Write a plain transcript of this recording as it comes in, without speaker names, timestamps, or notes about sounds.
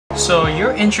So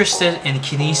you're interested in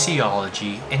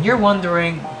kinesiology and you're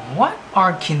wondering, what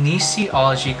are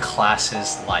kinesiology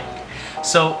classes like?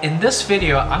 So in this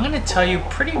video, I'm going to tell you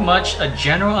pretty much a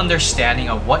general understanding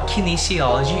of what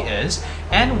kinesiology is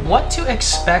and what to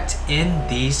expect in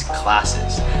these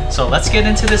classes. So let's get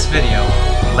into this video.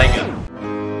 Lego.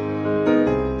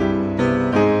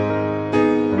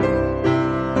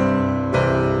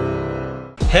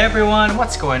 Hey everyone,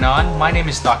 what's going on? My name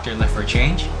is Dr. Live for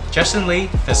Change, Justin Lee,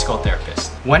 Physical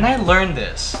Therapist. When I learned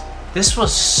this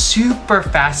was super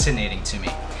fascinating to me.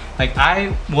 Like,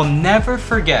 I will never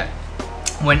forget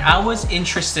when I was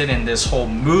interested in this whole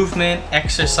movement,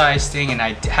 exercise thing, and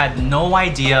I had no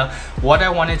idea what I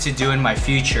wanted to do in my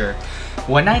future.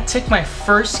 When I took my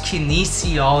first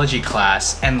kinesiology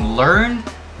class and learned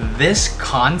this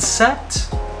concept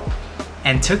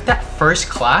and took that first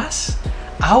class,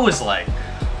 I was like,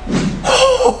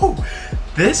 oh,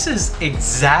 this is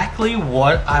exactly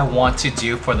what I want to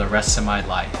do for the rest of my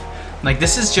life. Like,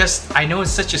 this is just, I know it's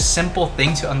such a simple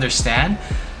thing to understand,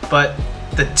 but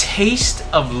the taste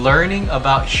of learning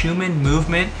about human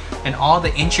movement and all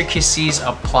the intricacies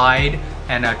applied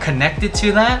and connected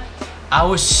to that, I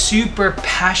was super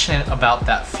passionate about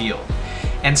that field.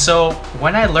 And so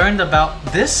when I learned about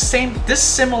this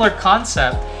similar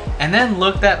concept, and then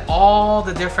looked at all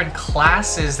the different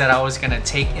classes that I was gonna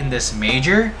take in this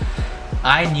major,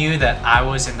 I knew that I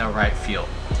was in the right field.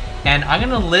 And I'm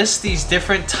gonna list these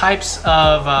different types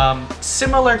of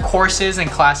similar courses and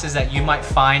classes that you might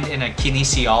find in a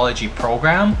kinesiology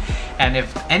program. And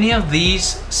if any of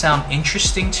these sound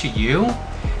interesting to you,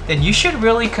 then you should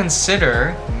really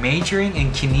consider majoring in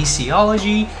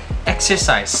kinesiology,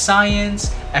 exercise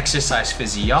science, exercise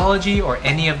physiology, or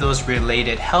any of those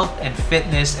related health and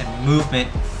fitness and movement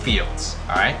fields.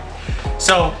 All right,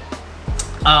 so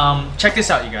check this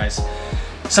out, you guys.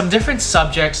 Some different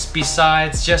subjects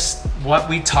besides just what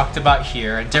we talked about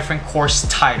here, and different course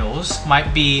titles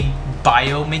might be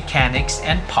biomechanics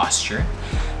and posture.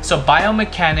 So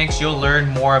biomechanics, you'll learn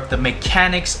more of the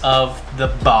mechanics of the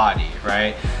body,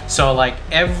 right? So like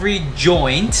every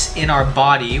joint in our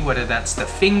body, whether that's the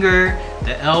finger,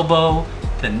 the elbow,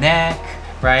 the neck,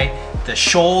 right? The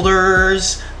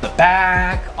shoulders, the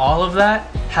back, all of that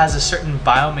has a certain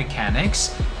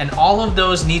biomechanics, and all of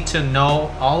those need to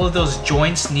know, all of those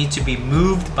joints need to be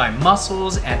moved by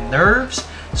muscles and nerves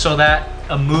so that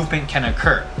a movement can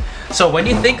occur. So when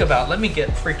you think about, let me get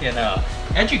freaking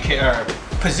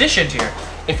positioned here.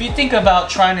 If you think about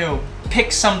trying to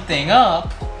pick something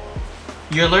up,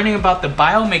 you're learning about the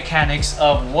biomechanics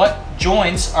of what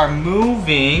joints are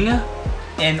moving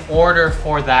in order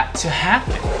for that to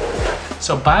happen.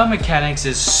 So biomechanics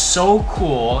is so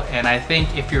cool, and I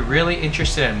think if you're really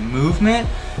interested in movement,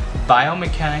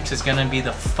 biomechanics is going to be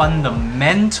the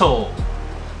fundamental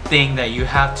thing that you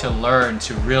have to learn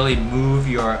to really move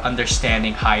your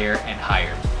understanding higher and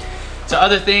higher. So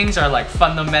other things are like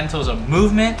fundamentals of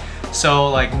movement. So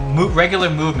like regular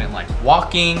movement, like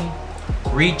walking,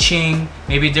 reaching,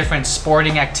 maybe different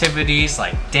sporting activities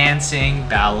like dancing,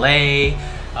 ballet,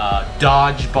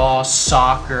 dodgeball,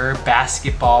 soccer,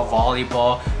 basketball,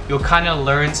 volleyball. You'll kind of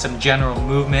learn some general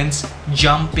movements,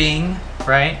 jumping,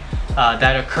 right?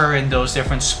 That occur in those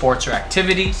different sports or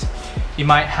activities. You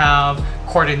might have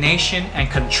coordination and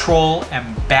control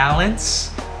and balance,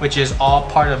 which is all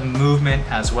part of movement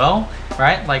as well,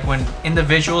 right? Like when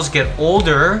individuals get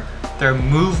older, their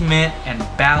movement and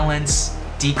balance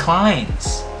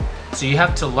declines. So you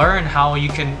have to learn how you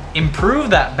can improve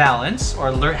that balance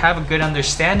or have a good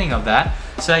understanding of that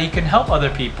so that you can help other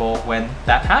people when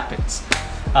that happens.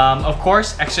 Of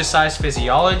course, exercise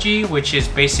physiology, which is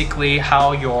basically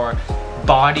how your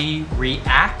body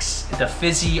reacts. The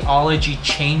physiology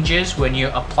changes when you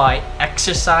apply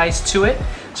exercise to it.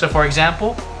 So for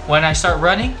example, when I start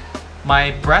running,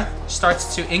 my breath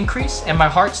starts to increase and my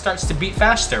heart starts to beat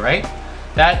faster, right?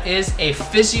 That is a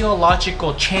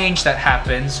physiological change that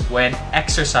happens when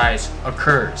exercise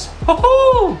occurs.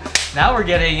 Woohoo! Now we're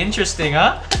getting interesting,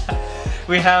 huh?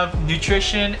 We have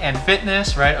nutrition and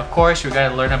fitness, right? Of course, we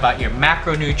gotta learn about your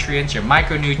macronutrients, your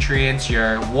micronutrients,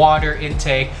 your water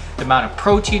intake, the amount of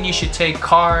protein you should take,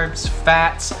 carbs,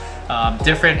 fats,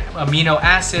 different amino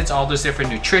acids, all those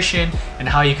different nutrition, and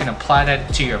how you can apply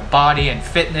that to your body and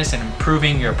fitness and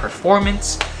improving your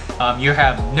performance. You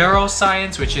have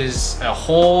neuroscience, which is a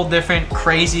whole different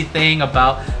crazy thing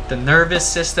about the nervous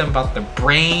system, about the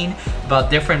brain,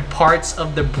 about different parts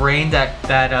of the brain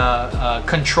that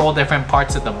control different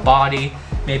parts of the body.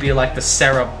 Maybe like the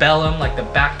cerebellum, like the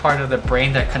back part of the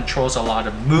brain that controls a lot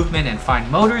of movement and fine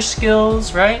motor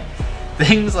skills, right?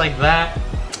 Things like that.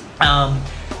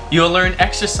 You'll learn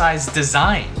exercise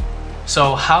design.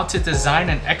 So how to design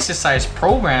an exercise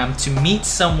program to meet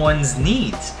someone's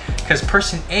needs. Because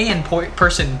person A and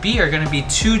person B are going to be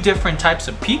two different types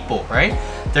of people, right?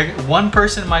 One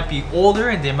person might be older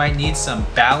and they might need some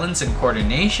balance and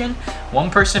coordination. One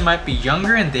person might be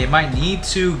younger and they might need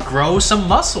to grow some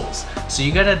muscles. So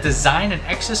you got to design an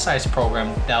exercise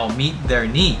program that will meet their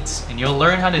needs, and you'll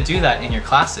learn how to do that in your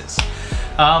classes.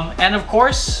 And of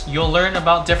course, you'll learn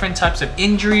about different types of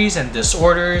injuries and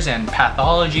disorders and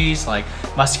pathologies like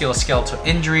musculoskeletal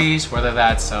injuries, whether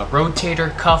that's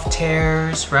rotator cuff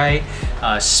tears, right?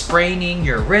 Spraining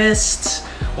your wrists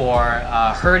or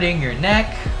hurting your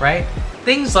neck, right?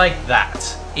 Things like that,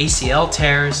 ACL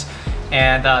tears.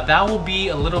 And that will be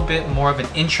a little bit more of an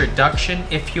introduction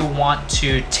if you want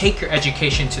to take your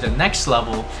education to the next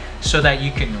level so that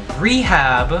you can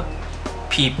rehab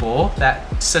people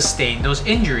that sustain those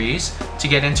injuries to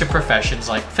get into professions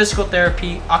like physical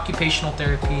therapy, occupational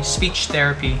therapy, speech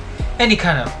therapy, any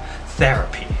kind of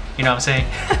therapy, you know what I'm saying?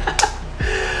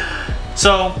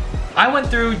 So I went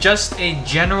through just a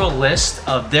general list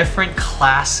of different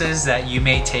classes that you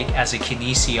may take as a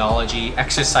kinesiology,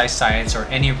 exercise science, or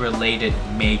any related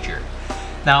major.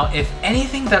 Now, if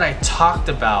anything that I talked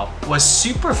about was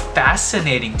super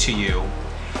fascinating to you,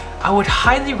 I would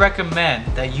highly recommend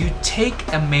that you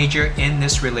take a major in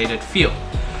this related field.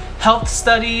 Health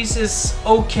studies is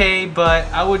okay, but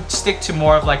I would stick to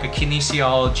more of like a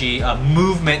kinesiology, a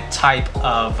movement type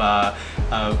of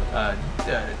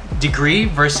degree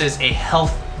versus a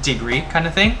health degree kind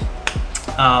of thing.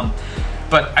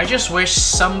 But I just wish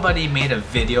somebody made a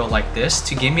video like this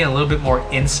to give me a little bit more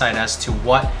insight as to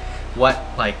what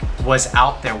like was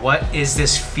out there. What is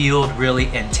this field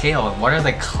really entail, and what are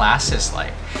the classes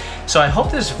like? So I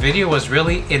hope this video was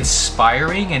really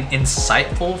inspiring and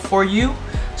insightful for you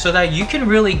so that you can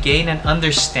really gain an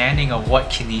understanding of what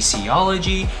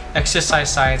kinesiology,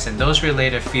 exercise science, and those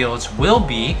related fields will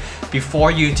be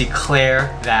before you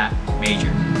declare that major.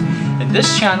 In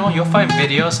this channel, you'll find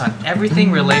videos on everything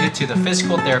related to the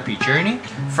physical therapy journey,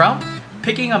 from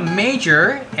picking a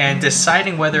major and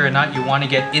deciding whether or not you want to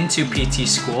get into PT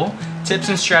school, tips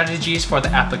and strategies for the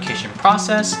application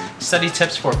process, study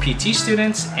tips for PT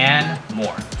students, and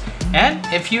more. And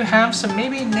if you have some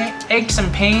maybe aches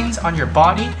and pains on your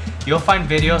body, you'll find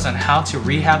videos on how to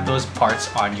rehab those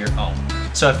parts on your own.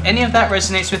 So if any of that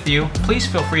resonates with you, please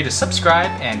feel free to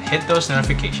subscribe and hit those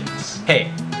notifications.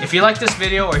 Hey, if you like this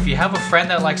video, or if you have a friend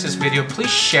that likes this video,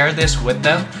 please share this with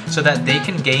them so that they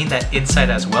can gain that insight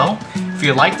as well. If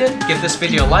you liked it, give this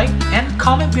video a like and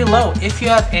comment below if you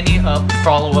have any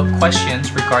follow-up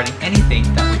questions regarding anything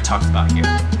that we talked about here.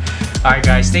 Alright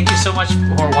guys, thank you so much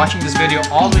for watching this video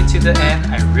all the way to the end.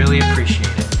 I really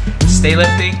appreciate it. Stay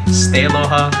lifting, stay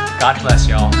aloha, God bless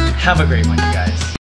y'all. Have a great one, you guys.